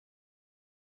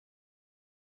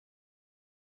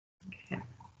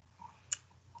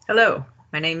Hello,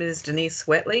 my name is Denise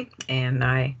Wetli, and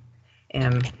I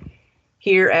am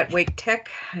here at Wake Tech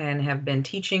and have been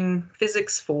teaching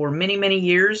physics for many, many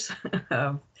years.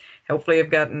 Hopefully I've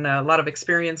gotten a lot of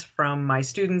experience from my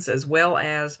students as well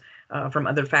as from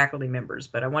other faculty members.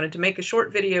 But I wanted to make a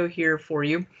short video here for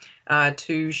you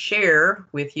to share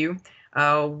with you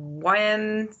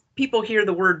when people hear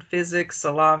the word physics,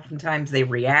 a lot of times they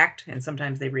react, and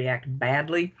sometimes they react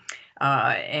badly.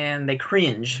 And they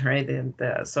cringe, right?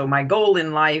 So my goal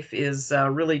in life is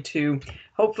really to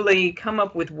hopefully come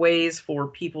up with ways for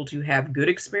people to have good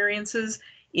experiences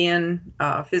in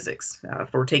physics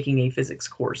for taking a physics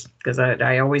course, because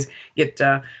I always get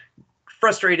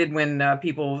frustrated when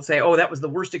people say, "Oh, that was the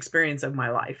worst experience of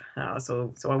my life."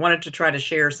 So I wanted to try to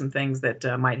share some things that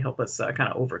might help us kind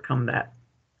of overcome that.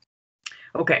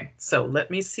 Okay, so let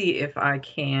me see if I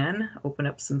can open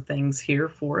up some things here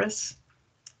for us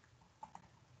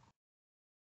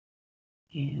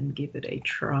and give it a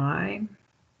try.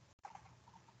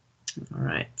 All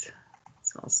right,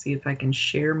 so I'll see if I can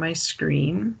share my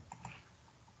screen.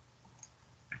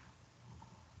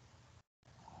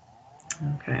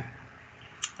 Okay,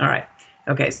 all right.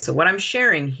 Okay, so what I'm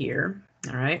sharing here,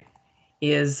 all right,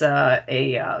 is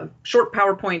a short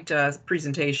PowerPoint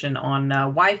presentation on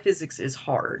why physics is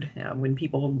hard. When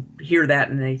people hear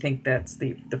that and they think that's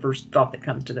the first thought that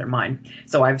comes to their mind.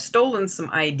 So I've stolen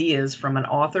some ideas from an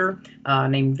author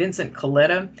named Vincent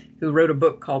Coletta, who wrote a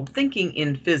book called Thinking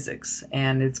in Physics.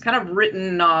 And it's kind of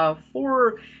written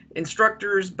for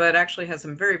instructors, but actually has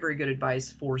some very, very good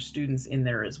advice for students in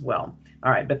there as well.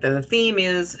 All right, but the theme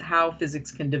is how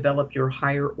physics can develop your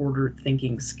higher order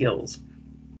thinking skills.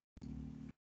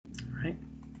 Right.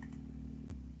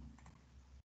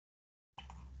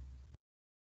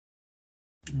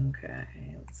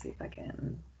 Okay, let's see if I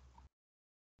can.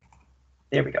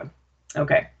 There we go.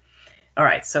 Okay. All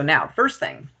right. So now, first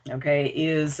thing, okay,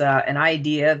 is an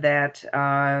idea that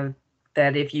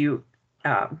that if you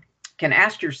can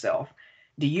ask yourself,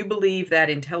 do you believe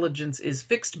that intelligence is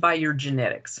fixed by your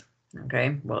genetics?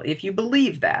 Okay. Well, if you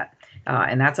believe that,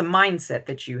 and that's a mindset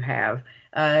that you have,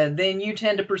 then you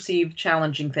tend to perceive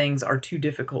challenging things are too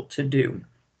difficult to do.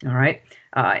 All right.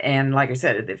 And like I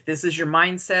said, if this is your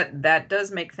mindset, that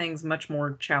does make things much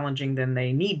more challenging than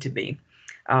they need to be.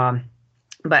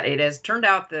 But it has turned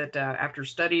out that after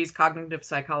studies, cognitive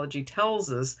psychology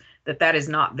tells us that that is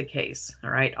not the case. All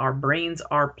right. Our brains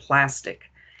are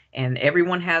plastic, and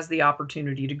everyone has the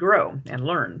opportunity to grow and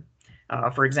learn.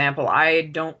 For example, I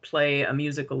don't play a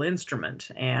musical instrument,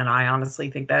 and I honestly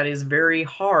think that is very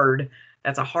hard.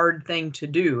 That's a hard thing to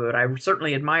do, but I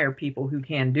certainly admire people who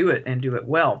can do it and do it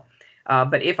well.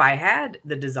 But if I had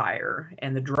the desire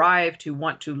and the drive to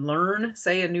want to learn,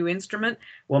 say, a new instrument,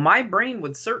 well, my brain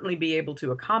would certainly be able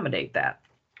to accommodate that.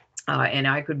 And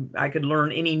I could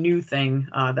learn any new thing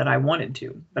that I wanted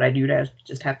to, but I do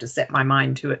just have to set my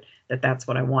mind to it that that's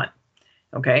what I want.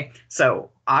 Okay, so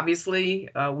obviously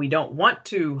we don't want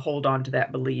to hold on to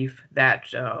that belief that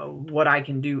what I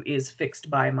can do is fixed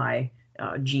by my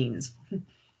genes.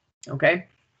 Okay.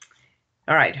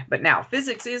 All right, but now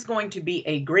physics is going to be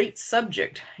a great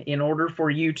subject in order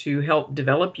for you to help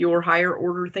develop your higher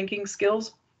order thinking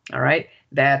skills. All right,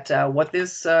 that what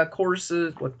this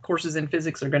what courses in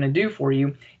physics are going to do for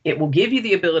you, it will give you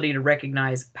the ability to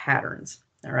recognize patterns.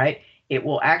 All right, it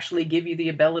will actually give you the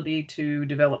ability to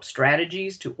develop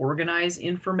strategies to organize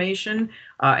information,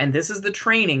 and this is the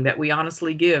training that we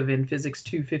honestly give in Physics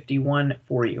 251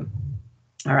 for you.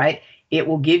 All right. It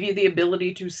will give you the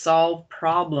ability to solve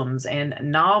problems and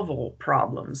novel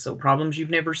problems, so problems you've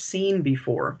never seen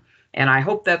before. And I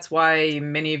hope that's why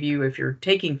many of you, if you're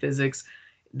taking physics,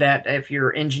 that if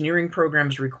your engineering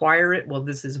programs require it, well,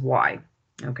 this is why.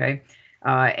 Okay.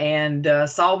 And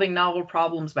solving novel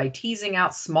problems by teasing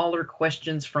out smaller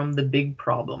questions from the big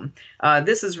problem.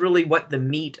 This is really what the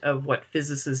meat of what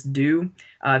physicists do.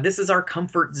 This is our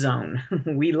comfort zone.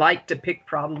 We like to pick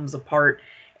problems apart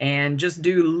and just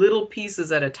do little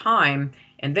pieces at a time,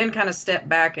 and then kind of step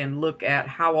back and look at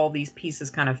how all these pieces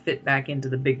kind of fit back into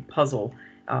the big puzzle,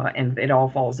 and it all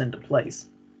falls into place.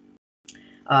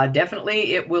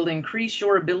 Definitely, it will increase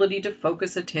your ability to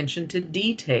focus attention to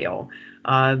detail.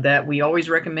 That we always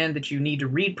recommend that you need to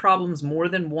read problems more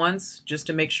than once just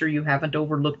to make sure you haven't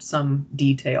overlooked some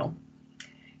detail.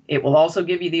 It will also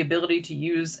give you the ability to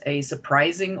use a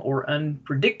surprising or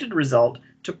unpredicted result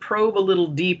to probe a little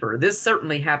deeper. This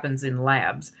certainly happens in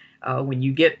labs. When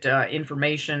you get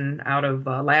information out of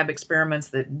lab experiments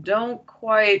that don't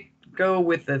quite go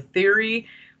with the theory,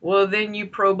 well, then you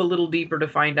probe a little deeper to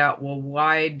find out, well,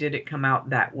 why did it come out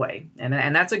that way?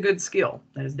 And that's a good skill.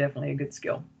 That is definitely a good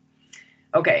skill.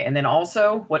 Okay, and then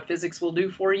also what physics will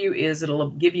do for you is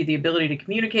it'll give you the ability to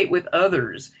communicate with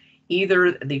others,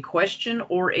 either the question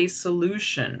or a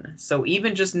solution. So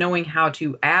even just knowing how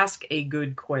to ask a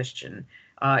good question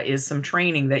is some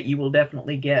training that you will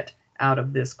definitely get out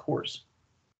of this course.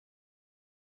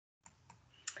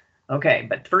 Okay,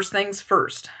 but first things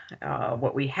first,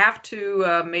 what we have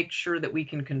to make sure that we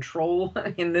can control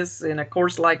in a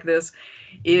course like this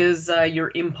is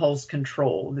your impulse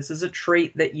control. This is a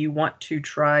trait that you want to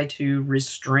try to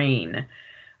restrain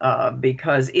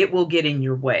because it will get in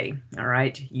your way. All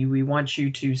right, we want you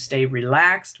to stay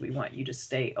relaxed. We want you to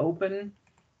stay open.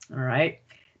 All right,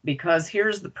 because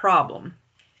here's the problem: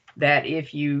 that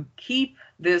if you keep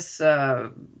this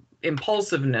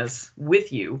impulsiveness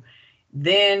with you,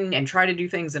 then and try to do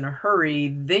things in a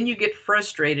hurry, then you get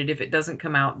frustrated if it doesn't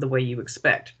come out the way you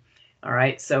expect. All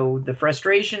right, so the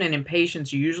frustration and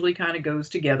impatience usually kind of goes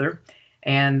together,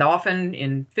 and often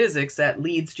in physics that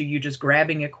leads to you just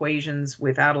grabbing equations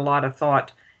without a lot of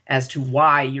thought as to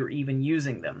why you're even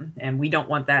using them, and we don't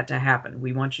want that to happen.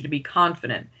 We want you to be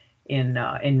confident in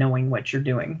knowing what you're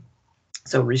doing.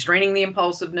 So restraining the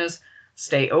impulsiveness,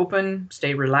 stay open,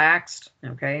 stay relaxed,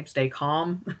 okay, stay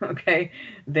calm, okay,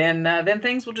 then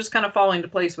things will just kind of fall into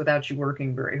place without you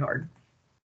working very hard.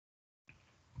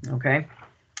 Okay,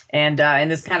 and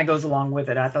this kind of goes along with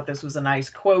it. I thought this was a nice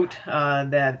quote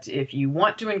that if you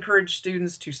want to encourage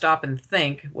students to stop and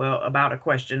think, well, about a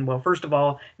question, well, first of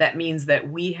all, that means that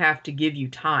we have to give you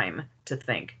time to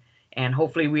think. And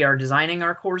hopefully we are designing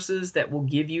our courses that will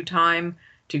give you time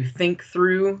to think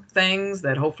through things,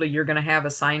 that hopefully you're going to have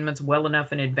assignments well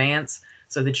enough in advance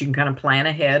so that you can kind of plan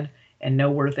ahead and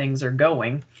know where things are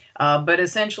going. But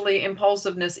essentially,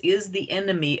 impulsiveness is the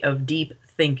enemy of deep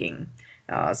thinking.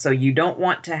 So you don't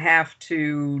want to have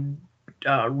to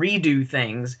redo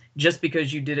things just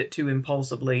because you did it too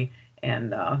impulsively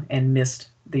and missed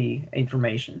the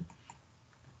information.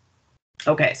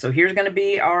 Okay, so here's going to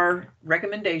be our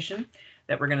recommendation,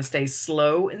 that we're going to stay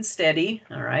slow and steady,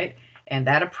 all right? And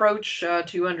that approach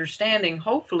to understanding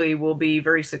hopefully will be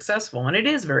very successful, and it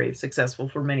is very successful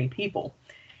for many people.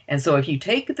 And so if you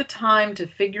take the time to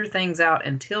figure things out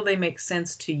until they make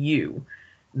sense to you,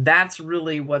 that's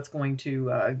really what's going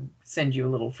to send you a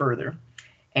little further.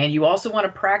 And you also want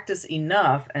to practice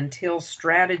enough until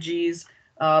strategies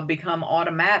become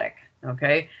automatic.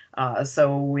 Okay,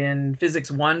 so in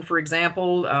Physics 1, for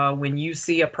example, when you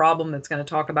see a problem that's going to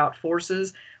talk about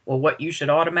forces, well, what you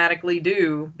should automatically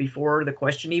do before the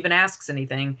question even asks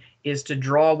anything is to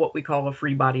draw what we call a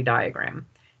free body diagram.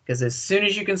 Because as soon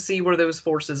as you can see where those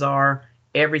forces are,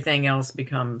 everything else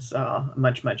becomes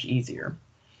much, much easier.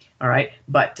 All right,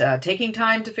 but taking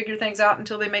time to figure things out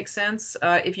until they make sense.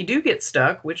 If you do get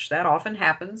stuck, which that often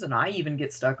happens, and I even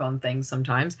get stuck on things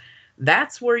sometimes,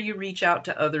 that's where you reach out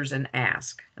to others and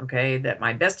ask. Okay, that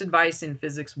my best advice in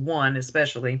Physics 1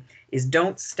 especially is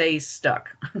don't stay stuck.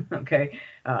 Okay,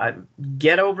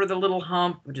 get over the little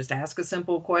hump, just ask a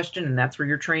simple question, and that's where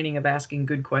your training of asking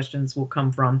good questions will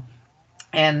come from,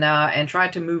 and try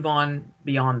to move on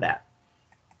beyond that.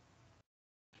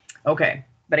 Okay,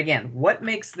 but again, what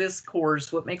makes this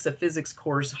course, what makes a physics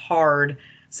course hard,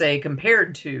 say,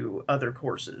 compared to other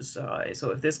courses?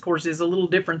 So if this course is a little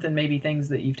different than maybe things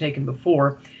that you've taken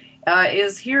before,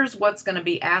 is here's what's going to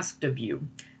be asked of you.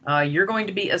 You're going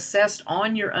to be assessed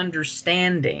on your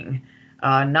understanding,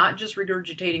 not just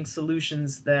regurgitating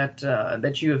solutions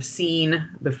that you have seen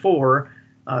before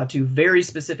to very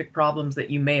specific problems that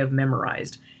you may have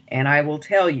memorized. And I will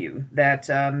tell you that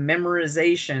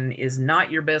memorization is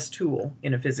not your best tool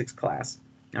in a physics class.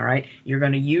 All right, you're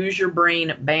going to use your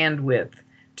brain bandwidth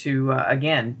to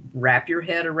again wrap your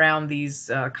head around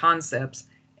these concepts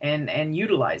and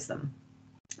utilize them.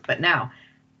 But now,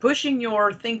 pushing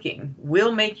your thinking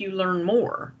will make you learn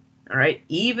more. All right,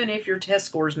 even if your test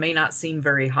scores may not seem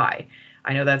very high.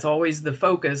 I know that's always the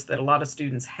focus that a lot of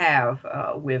students have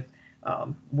with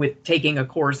taking a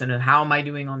course and how am I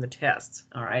doing on the tests.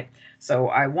 All right, so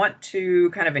I want to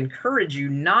kind of encourage you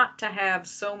not to have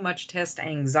so much test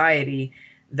anxiety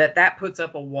that puts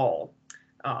up a wall,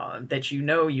 that you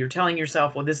know you're telling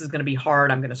yourself, well, this is going to be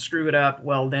hard, I'm going to screw it up.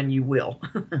 Well, then you will.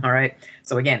 All right,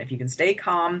 so again, if you can stay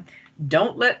calm,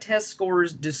 don't let test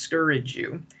scores discourage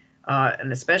you,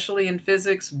 and especially in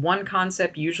physics, one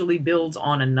concept usually builds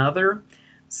on another.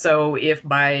 So if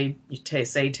by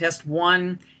say test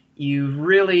 1 you've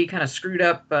really kind of screwed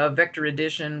up vector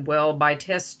addition, well, by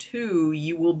test 2,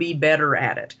 you will be better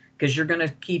at it because you're going to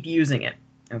keep using it,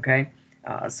 okay?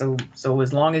 So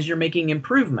as long as you're making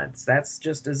improvements, that's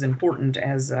just as important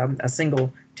as a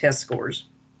single test scores.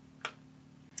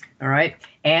 All right.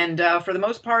 And for the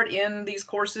most part in these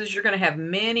courses, you're going to have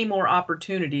many more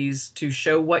opportunities to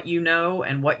show what you know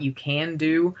and what you can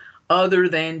do other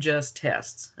than just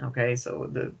tests. Okay. So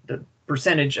the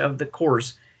percentage of the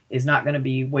course is not going to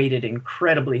be weighted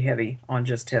incredibly heavy on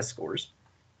just test scores.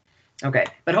 Okay.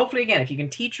 But hopefully, again, if you can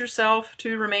teach yourself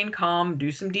to remain calm,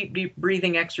 do some deep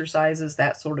breathing exercises,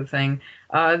 that sort of thing,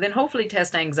 then hopefully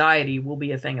test anxiety will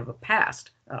be a thing of the past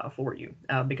for you.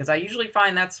 Because I usually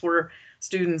find that's where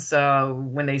students,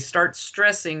 when they start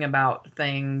stressing about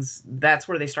things, that's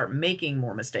where they start making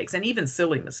more mistakes, and even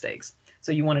silly mistakes.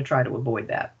 So you want to try to avoid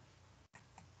that.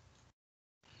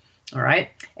 All right.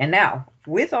 And now,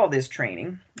 with all this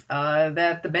training,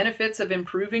 that the benefits of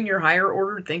improving your higher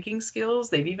order thinking skills,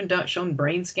 they've even shown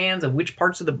brain scans of which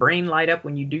parts of the brain light up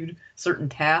when you do certain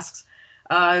tasks,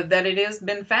 that it has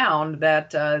been found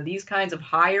that these kinds of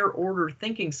higher order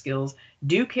thinking skills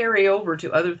do carry over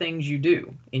to other things you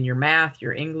do in your math,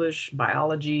 your English,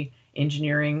 biology,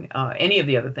 engineering, any of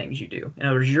the other things you do. In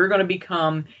other words, you're going to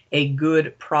become a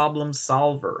good problem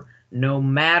solver no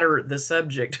matter the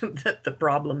subject that the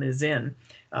problem is in.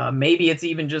 Maybe it's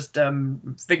even just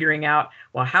figuring out,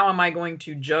 well, how am I going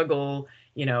to juggle,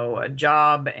 a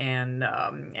job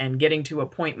and getting to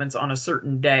appointments on a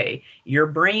certain day? Your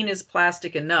brain is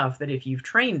plastic enough that if you've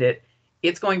trained it,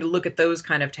 it's going to look at those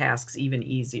kind of tasks even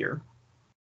easier.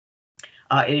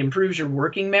 It improves your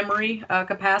working memory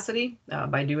capacity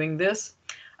by doing this.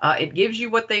 It gives you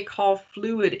what they call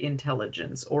fluid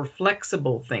intelligence or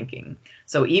flexible thinking.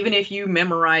 So even if you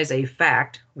memorize a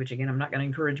fact, which again, I'm not going to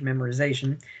encourage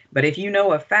memorization, but if you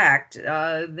know a fact,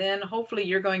 then hopefully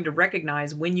you're going to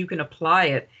recognize when you can apply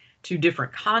it to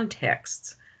different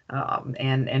contexts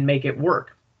and make it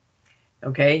work.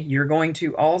 Okay, you're going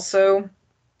to also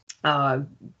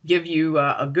give you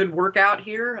a good workout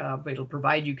here. It'll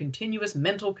provide you continuous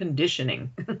mental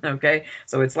conditioning. Okay,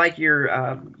 so it's like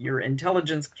your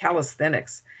intelligence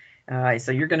calisthenics.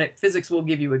 So physics will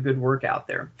give you a good workout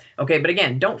there. Okay, but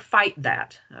again, don't fight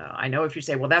that. I know if you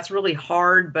say, well, that's really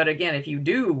hard, but again, if you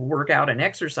do work out and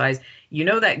exercise, you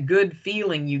know that good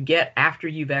feeling you get after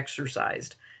you've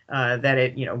exercised. That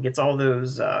it gets all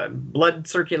those blood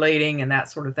circulating and that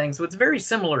sort of thing. So it's very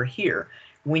similar here.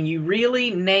 When you really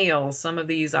nail some of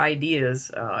these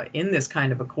ideas in this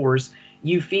kind of a course,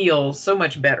 you feel so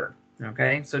much better.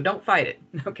 Okay, so don't fight it.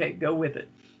 Okay, go with it.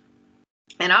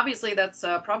 And obviously, that's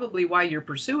probably why you're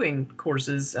pursuing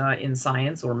courses in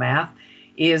science or math,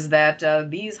 is that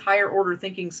these higher order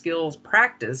thinking skills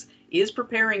practice is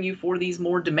preparing you for these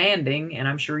more demanding, and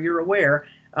I'm sure you're aware,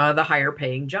 the higher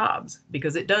paying jobs,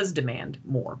 because it does demand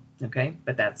more. Okay,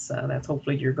 but that's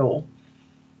hopefully your goal.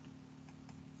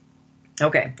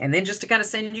 Okay, and then just to kind of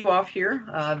send you off here,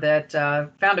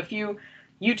 found a few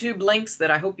YouTube links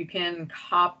that I hope you can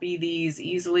copy these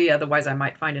easily. Otherwise, I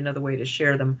might find another way to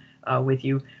share them with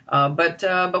you. But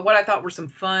what I thought were some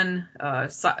fun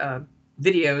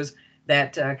videos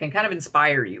that can kind of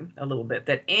inspire you a little bit,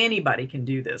 that anybody can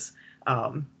do this.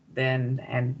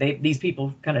 These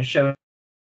people kind of show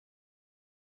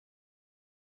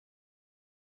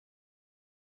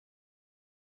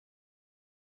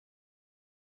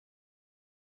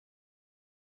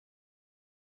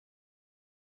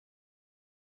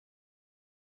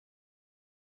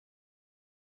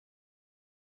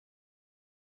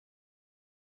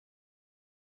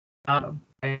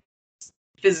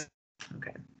physics.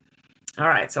 Okay. All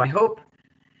right. So I hope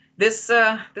this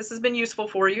has been useful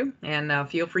for you, and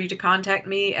feel free to contact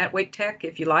me at Wake Tech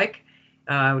if you like.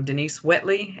 Denise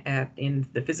Wetli in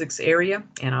the physics area,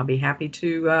 and I'll be happy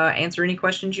to answer any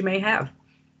questions you may have.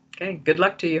 Okay, good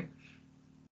luck to you.